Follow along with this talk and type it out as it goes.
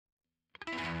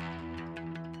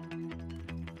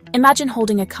Imagine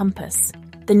holding a compass.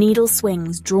 The needle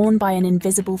swings, drawn by an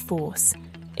invisible force.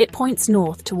 It points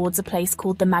north towards a place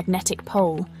called the magnetic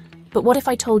pole. But what if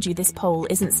I told you this pole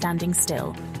isn't standing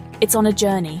still? It's on a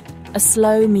journey, a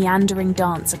slow, meandering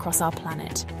dance across our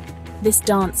planet. This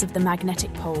dance of the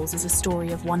magnetic poles is a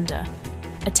story of wonder,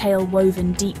 a tale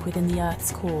woven deep within the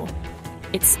Earth's core.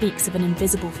 It speaks of an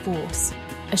invisible force,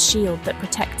 a shield that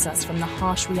protects us from the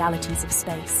harsh realities of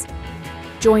space.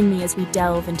 Join me as we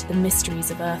delve into the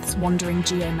mysteries of Earth's wandering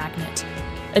geomagnet,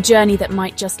 a journey that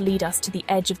might just lead us to the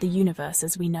edge of the universe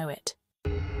as we know it.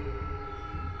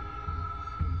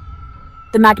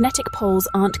 The magnetic poles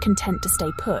aren't content to stay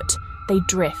put. They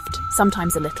drift,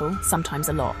 sometimes a little, sometimes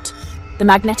a lot. The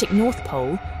magnetic North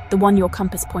Pole, the one your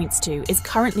compass points to, is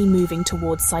currently moving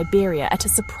towards Siberia at a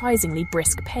surprisingly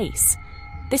brisk pace.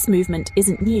 This movement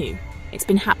isn't new. It's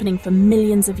been happening for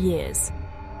millions of years.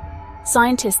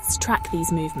 Scientists track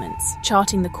these movements,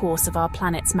 charting the course of our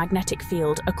planet's magnetic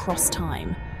field across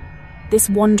time. This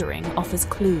wandering offers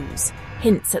clues,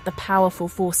 hints at the powerful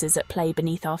forces at play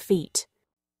beneath our feet.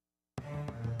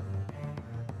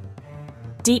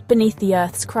 Deep beneath the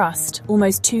Earth's crust,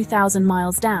 almost 2,000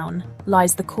 miles down,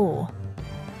 lies the core.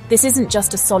 This isn't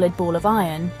just a solid ball of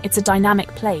iron, it's a dynamic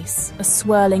place, a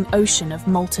swirling ocean of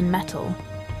molten metal.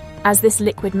 As this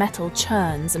liquid metal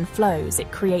churns and flows,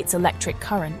 it creates electric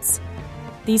currents.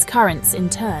 These currents, in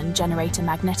turn, generate a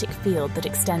magnetic field that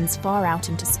extends far out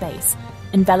into space,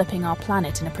 enveloping our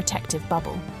planet in a protective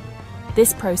bubble.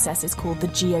 This process is called the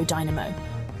geodynamo.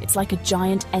 It's like a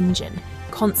giant engine,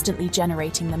 constantly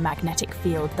generating the magnetic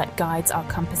field that guides our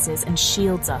compasses and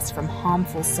shields us from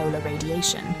harmful solar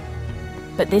radiation.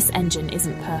 But this engine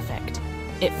isn't perfect.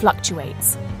 It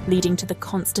fluctuates, leading to the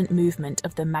constant movement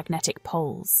of the magnetic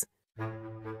poles.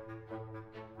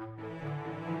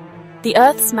 The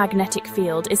Earth's magnetic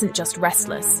field isn't just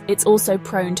restless, it's also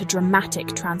prone to dramatic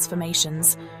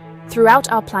transformations.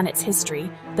 Throughout our planet's history,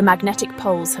 the magnetic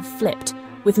poles have flipped,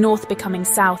 with north becoming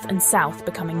south and south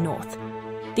becoming north.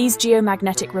 These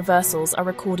geomagnetic reversals are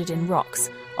recorded in rocks,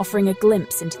 offering a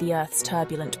glimpse into the Earth's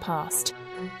turbulent past.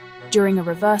 During a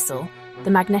reversal,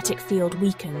 the magnetic field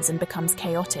weakens and becomes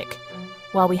chaotic.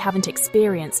 While we haven't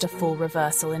experienced a full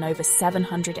reversal in over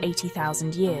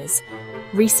 780,000 years,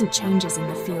 recent changes in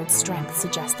the field's strength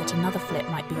suggest that another flip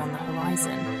might be on the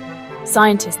horizon.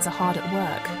 Scientists are hard at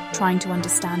work, trying to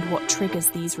understand what triggers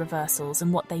these reversals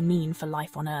and what they mean for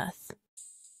life on Earth.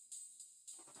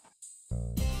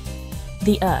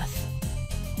 The Earth.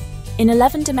 In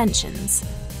 11 dimensions.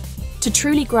 To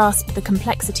truly grasp the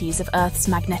complexities of Earth's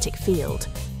magnetic field,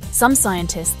 some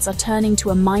scientists are turning to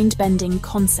a mind-bending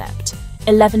concept: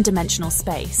 11-dimensional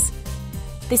space.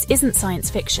 This isn't science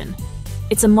fiction.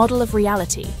 It's a model of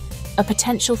reality, a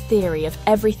potential theory of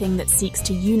everything that seeks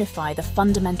to unify the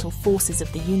fundamental forces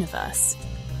of the universe.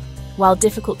 While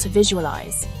difficult to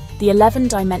visualize, the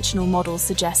 11-dimensional model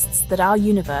suggests that our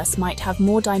universe might have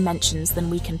more dimensions than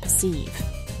we can perceive.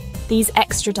 These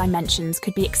extra dimensions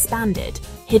could be expanded,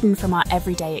 hidden from our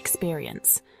everyday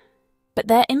experience. But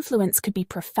their influence could be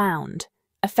profound,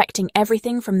 affecting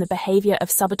everything from the behavior of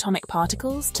subatomic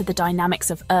particles to the dynamics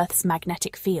of Earth's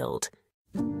magnetic field.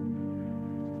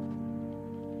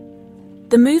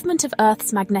 The movement of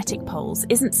Earth's magnetic poles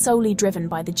isn't solely driven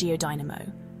by the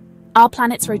geodynamo. Our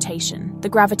planet's rotation, the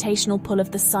gravitational pull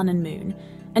of the sun and moon,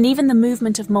 and even the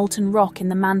movement of molten rock in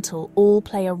the mantle all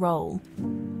play a role.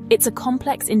 It's a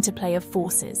complex interplay of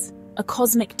forces, a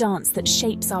cosmic dance that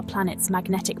shapes our planet's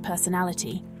magnetic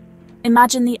personality.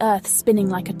 Imagine the Earth spinning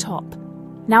like a top.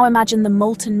 Now imagine the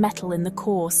molten metal in the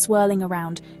core swirling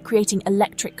around, creating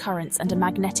electric currents and a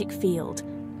magnetic field.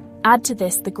 Add to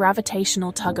this the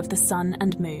gravitational tug of the sun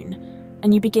and moon,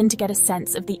 and you begin to get a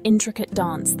sense of the intricate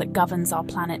dance that governs our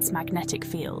planet's magnetic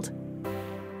field.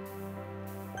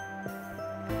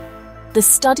 The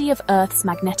study of Earth's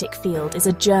magnetic field is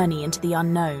a journey into the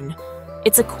unknown.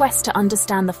 It's a quest to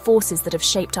understand the forces that have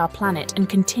shaped our planet and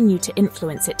continue to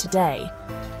influence it today.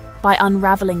 By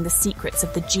unraveling the secrets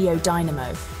of the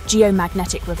geodynamo,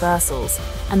 geomagnetic reversals,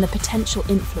 and the potential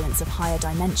influence of higher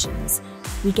dimensions,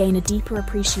 we gain a deeper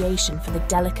appreciation for the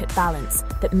delicate balance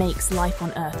that makes life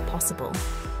on Earth possible.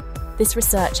 This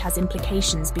research has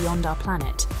implications beyond our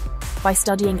planet. By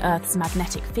studying Earth's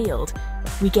magnetic field,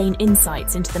 we gain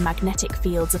insights into the magnetic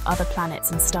fields of other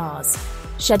planets and stars,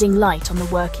 shedding light on the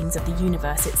workings of the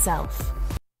universe itself.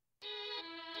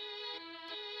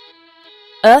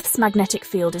 Earth's magnetic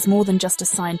field is more than just a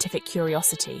scientific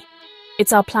curiosity.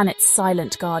 It's our planet's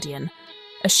silent guardian,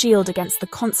 a shield against the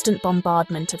constant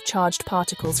bombardment of charged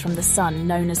particles from the sun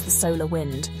known as the solar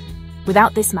wind.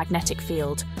 Without this magnetic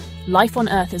field, life on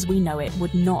Earth as we know it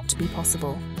would not be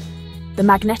possible. The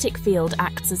magnetic field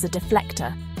acts as a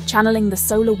deflector, channeling the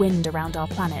solar wind around our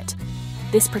planet.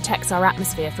 This protects our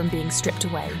atmosphere from being stripped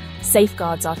away,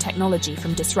 safeguards our technology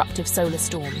from disruptive solar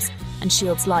storms, and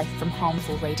shields life from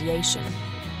harmful radiation.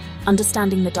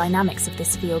 Understanding the dynamics of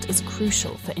this field is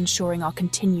crucial for ensuring our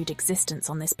continued existence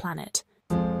on this planet.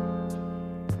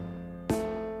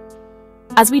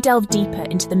 As we delve deeper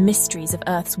into the mysteries of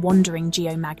Earth's wandering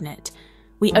geomagnet,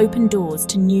 we open doors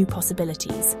to new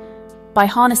possibilities. By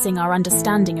harnessing our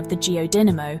understanding of the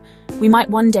geodynamo, we might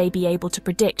one day be able to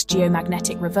predict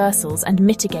geomagnetic reversals and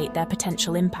mitigate their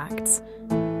potential impacts.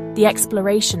 The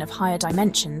exploration of higher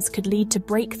dimensions could lead to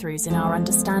breakthroughs in our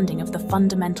understanding of the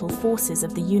fundamental forces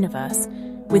of the universe,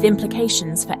 with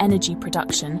implications for energy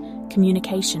production,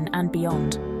 communication, and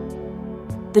beyond.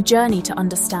 The journey to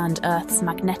understand Earth's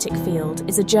magnetic field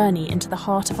is a journey into the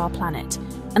heart of our planet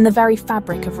and the very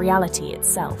fabric of reality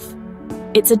itself.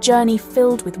 It's a journey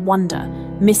filled with wonder,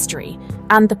 mystery,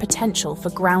 and the potential for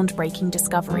groundbreaking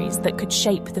discoveries that could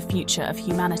shape the future of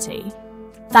humanity.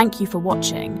 Thank you for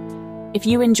watching. If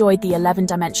you enjoyed the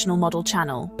 11-Dimensional Model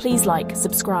channel, please like,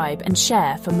 subscribe, and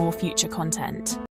share for more future content.